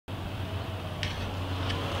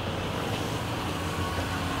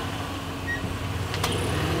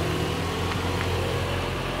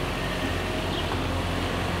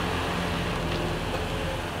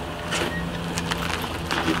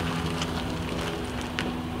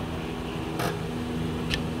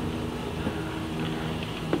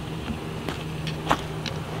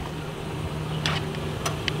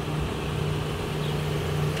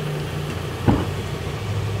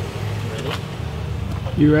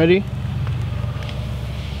You ready?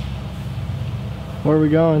 Where are we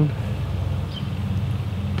going?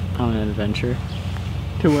 On an adventure.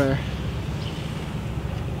 To where?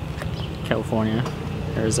 California,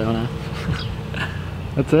 Arizona.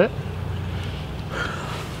 That's it?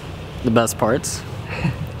 The best parts.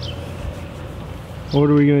 What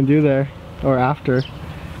are we gonna do there? Or after?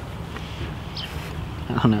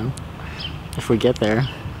 I don't know. If we get there,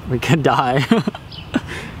 we could die.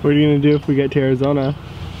 What are you gonna do if we get to Arizona?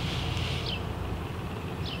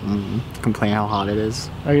 Complain how hot it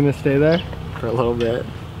is. Are you gonna stay there? For a little bit.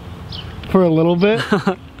 For a little bit?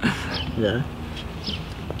 Yeah.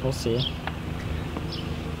 We'll see.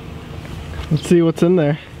 Let's see what's in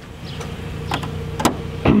there.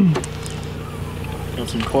 Got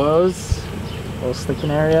some clothes, a little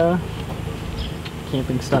sleeping area,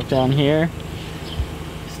 camping stuff down here,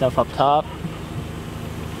 stuff up top.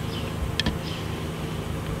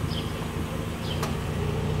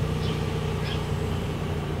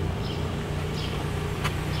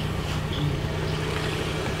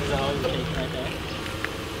 Is that all you're taking right there?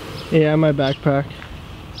 Yeah, my backpack.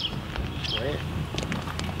 Sweet.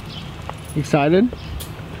 Excited?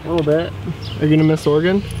 A little bit. Are you gonna miss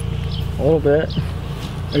Oregon? A little bit.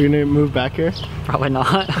 Are you gonna move back here? Probably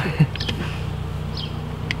not.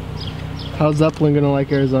 How's Zeppelin gonna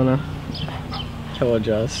like Arizona? He'll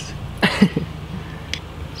adjust.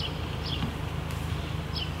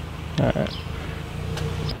 Alright.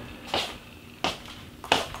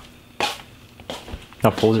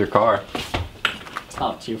 How full is your car? It's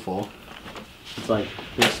not too full. It's like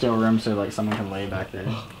there's still room so like someone can lay back there.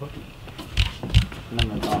 And then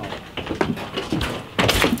the top.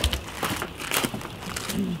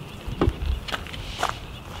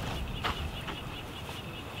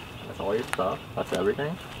 That's all your stuff? That's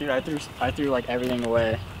everything? Dude, I threw like everything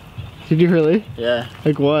away. Did you really? Yeah.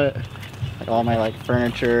 Like what? Like all my like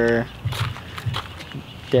furniture,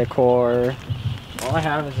 decor. All I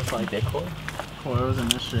have is just like decor, clothes,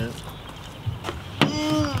 and this shit.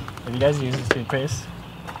 Have you guys used this toothpaste?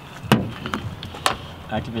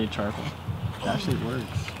 Activated charcoal. It actually works.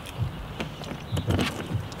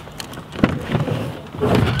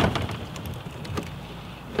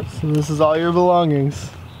 So this is all your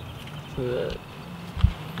belongings. That's it.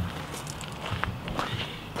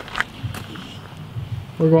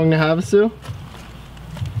 We're going to Havasu?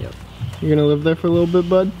 Yep. You're gonna live there for a little bit,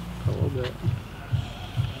 bud? For a little bit.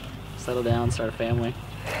 Settle down, start a family.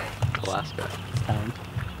 Alaska. It's time.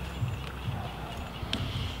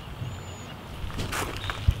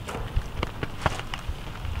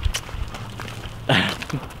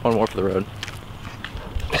 One more for the road.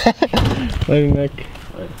 Later, Nick.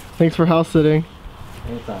 Later. Thanks for house sitting.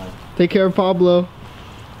 Anytime. Take care of Pablo.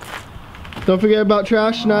 Don't forget about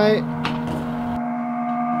trash night.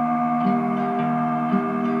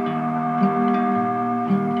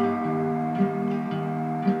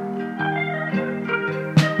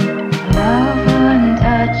 Love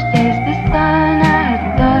untouched is the sun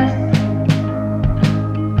at dusk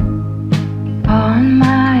on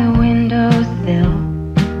my windowsill,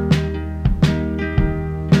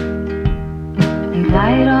 and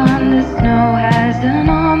light on the snow has an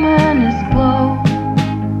ominous glow.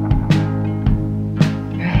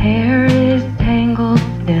 Your hair is tangled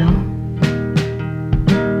still.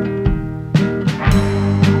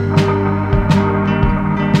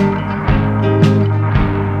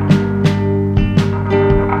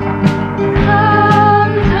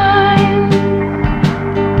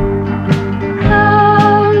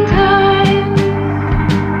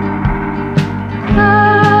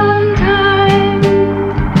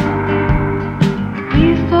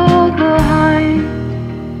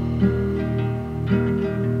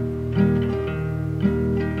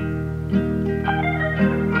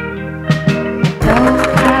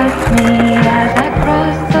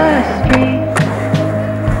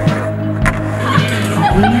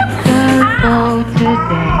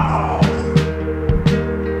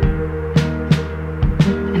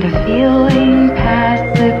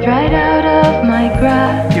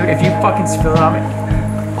 Dude, if you fucking spill it on me.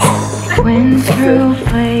 Wind through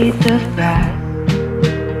blades of grass.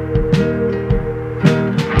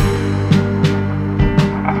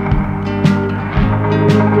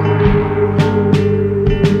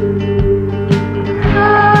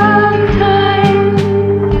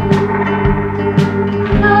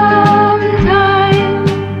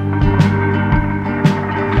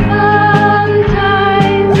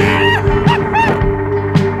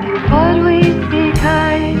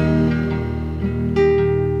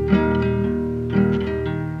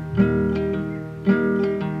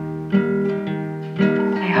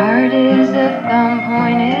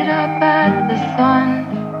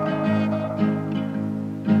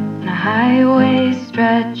 highway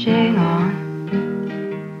stretching on.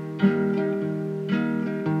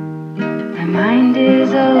 My mind is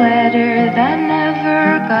a letter that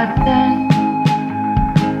never got sent,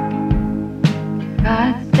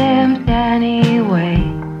 got stamped anyway.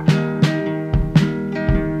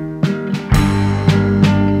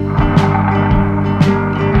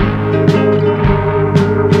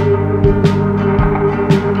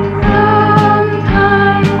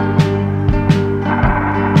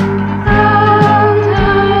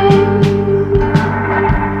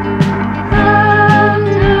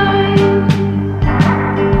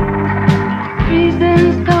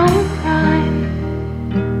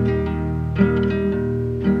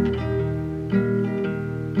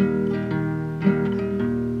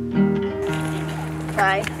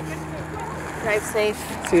 Bye. Drive safe.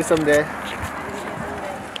 See you someday.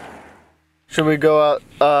 Should we go out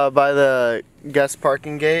by the guest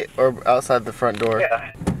parking gate or outside the front door?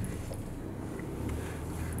 Yeah.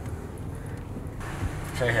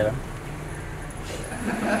 Should I hit him?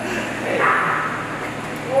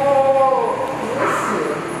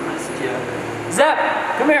 Zep,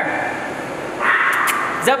 come here.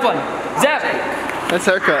 Zeppelin, Zep. Nice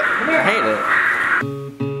haircut. I hate it.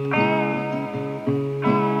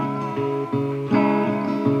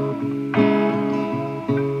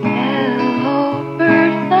 Hello,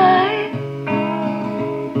 bird-eye.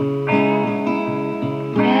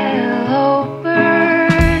 Hello,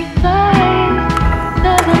 bird-eye.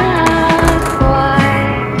 Doesn't ask why.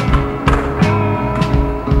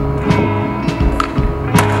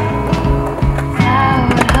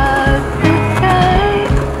 Cloud hugs the sky.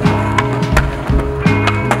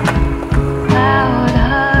 Cloud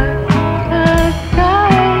hugs the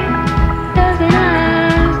sky. Doesn't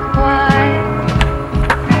ask why.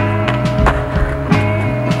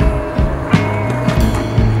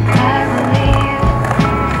 I believe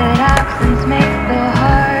that absence makes the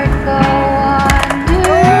heart go wander.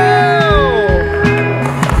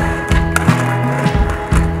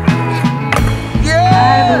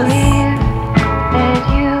 I believe that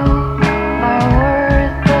you are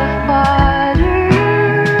worth the fodder.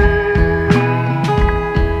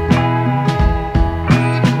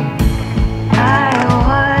 I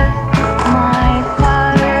was my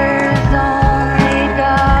father's only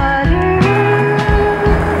daughter.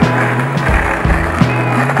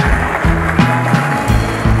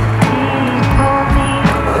 He told me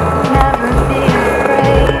never be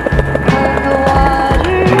afraid of the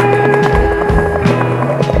water.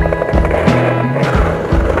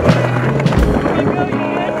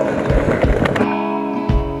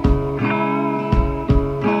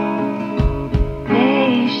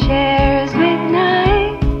 Day shares with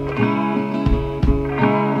night.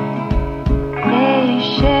 Day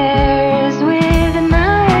shares with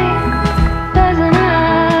night. Doesn't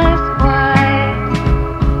ask why.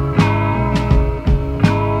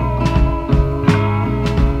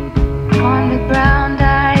 On the ground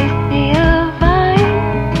I see a vine.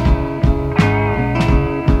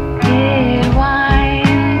 It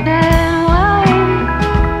winds and winds.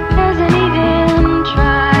 Doesn't even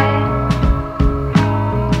try.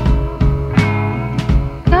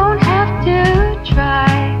 Don't have to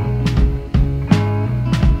try.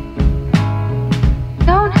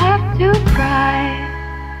 Don't have to cry.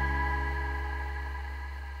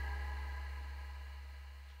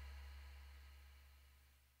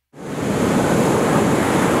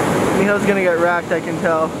 Mijo's gonna get racked, I can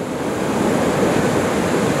tell.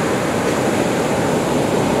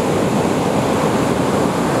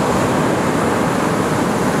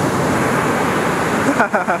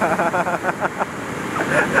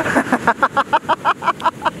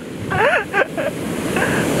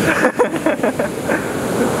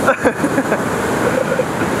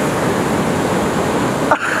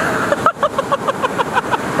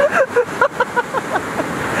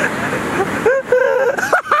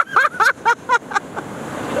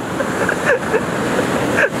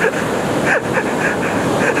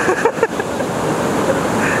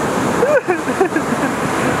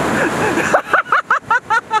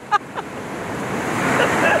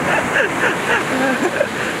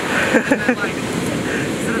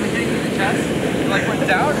 Instead of hitting you in the chest, you like went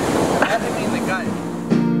down, and hit me in the gut.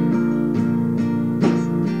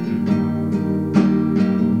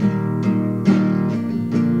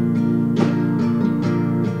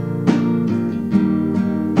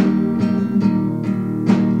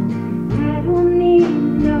 I don't need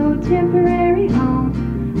no temporary home.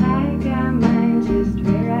 I got mine just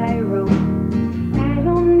where I roam. I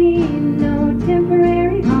don't need no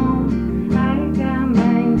temporary home. I got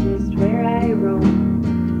mine just where I roam.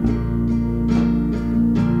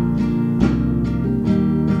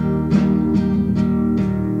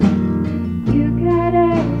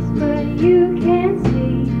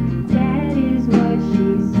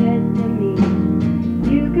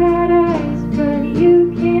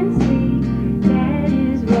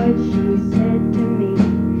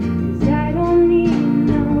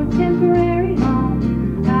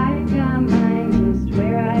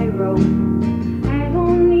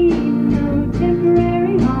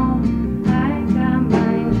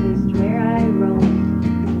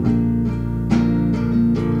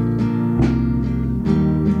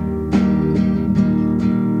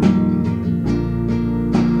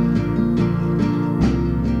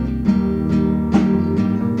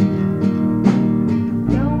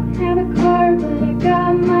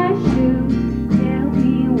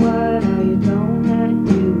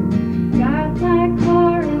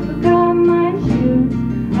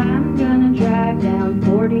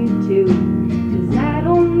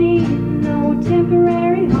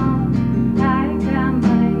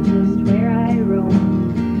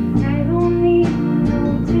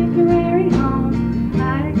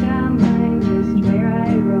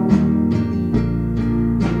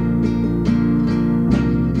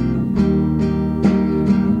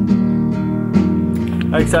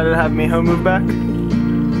 excited to have Mijo move back?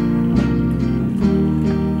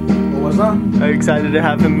 What was that? Are you excited to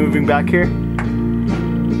have him moving back here?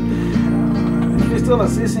 If he's still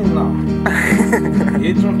assisting now.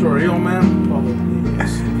 He turned to a real man, probably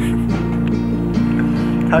yes.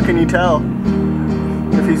 How can you tell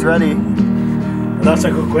if he's ready? That's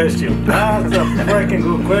a good question. That's a freaking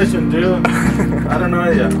good question, dude. I don't know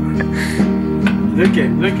yet. Look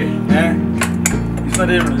it, eh? He's not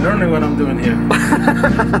even learning what I'm doing here.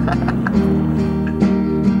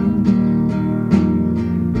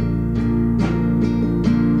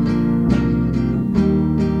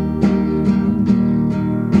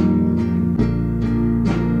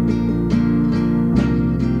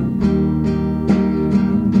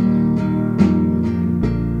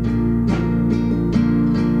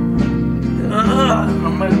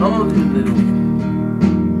 On my nose, you little.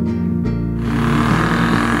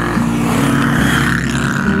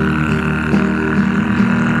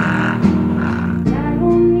 I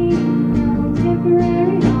don't need no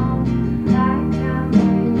temporary home. I got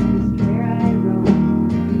mine just where I roam.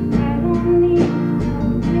 I don't need no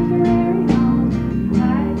temporary home. I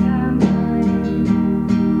got mine.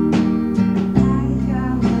 I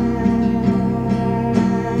got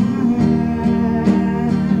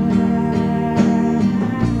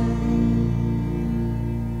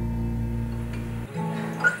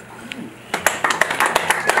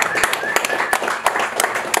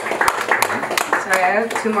Sorry, I have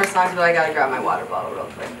 2 more songs, but I gotta grab my water bottle real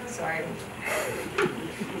quick. Sorry.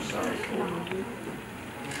 Sorry.